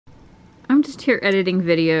I'm just here editing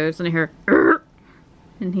videos and I hear "Urgh!"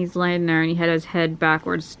 And he's laying there and he had his head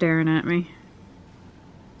backwards staring at me.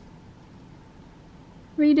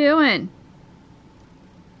 What are you doing?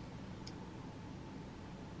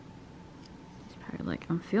 He's probably like,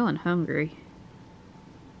 I'm feeling hungry.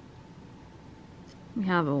 We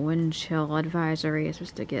have a wind chill advisory. It's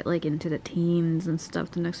supposed to get like into the teens and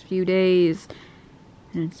stuff the next few days.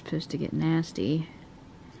 And it's supposed to get nasty.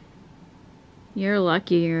 You're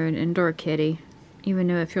lucky you're an indoor kitty. Even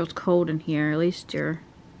though it feels cold in here, at least you're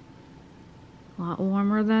a lot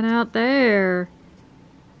warmer than out there.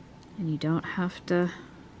 And you don't have to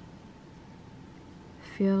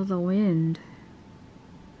feel the wind.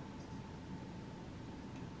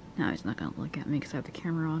 No, he's not gonna look at me because I have the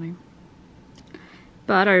camera on him.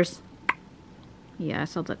 Butters. Yeah, I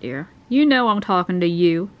saw that ear. You know I'm talking to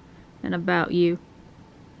you. And about you.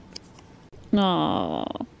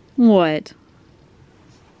 Aww. What?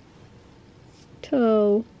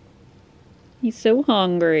 Toe. He's so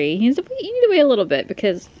hungry. You need to wait a little bit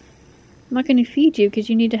because I'm not going to feed you because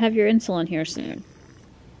you need to have your insulin here soon.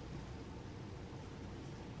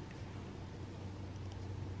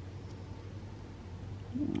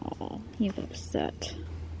 Aw, he's upset.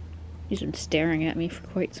 He's been staring at me for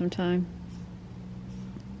quite some time.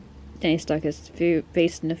 Then he stuck his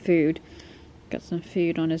face in the food. Got some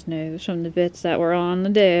food on his nose from the bits that were on the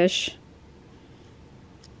dish.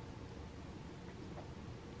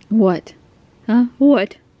 What? Huh?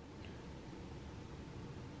 What?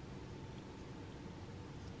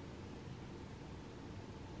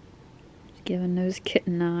 Just giving those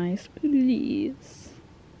kitten eyes, please.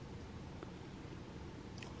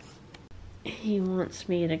 He wants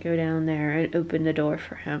me to go down there and open the door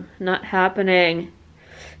for him. Not happening.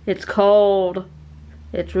 It's cold.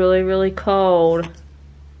 It's really, really cold.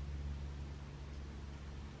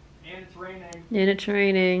 And it's raining. And it's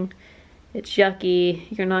raining. It's yucky.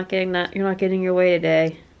 You're not getting that. You're not getting your way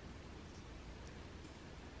today.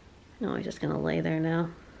 No, he's just gonna lay there now.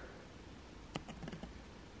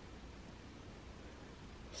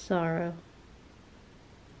 Sorrow.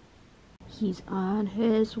 He's on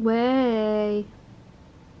his way.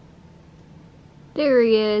 There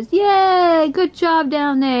he is. Yay! Good job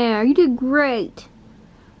down there. You did great.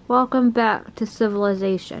 Welcome back to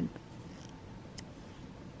civilization.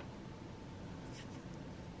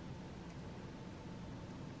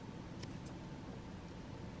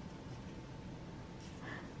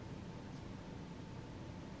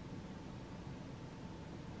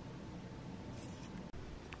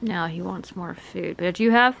 Now he wants more food. But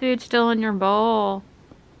you have food still in your bowl.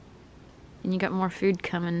 And you got more food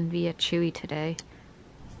coming via Chewy today.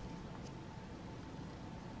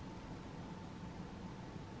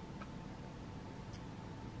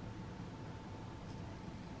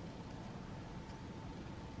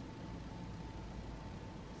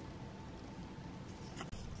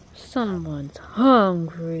 Someone's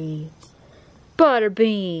hungry.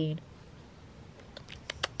 Butterbean.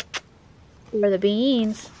 Where are the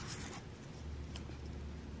beans?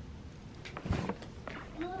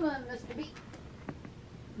 Come on, Mr. B.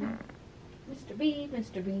 Mr. B,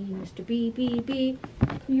 Mr. B, Mr. B, B, B.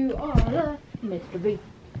 You are the Mr. B.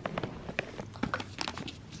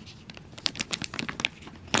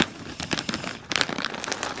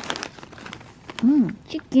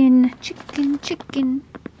 Chicken, chicken, chicken.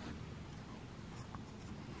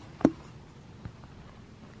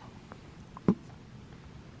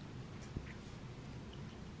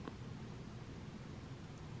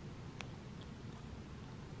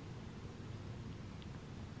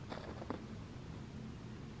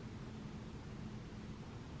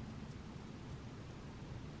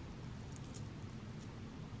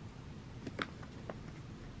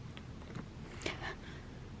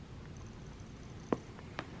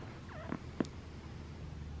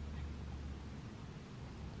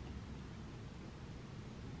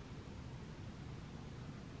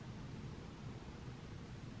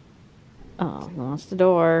 Oh, he wants the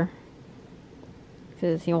door.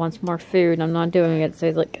 Because he wants more food and I'm not doing it. So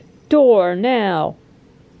he's like, door now.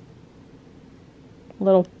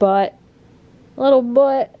 Little butt. Little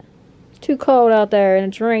butt. It's too cold out there and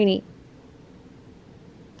it's rainy.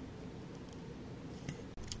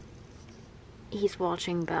 He's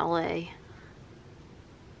watching ballet.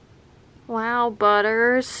 Wow,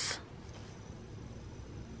 Butters.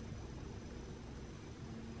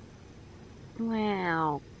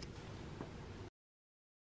 Wow.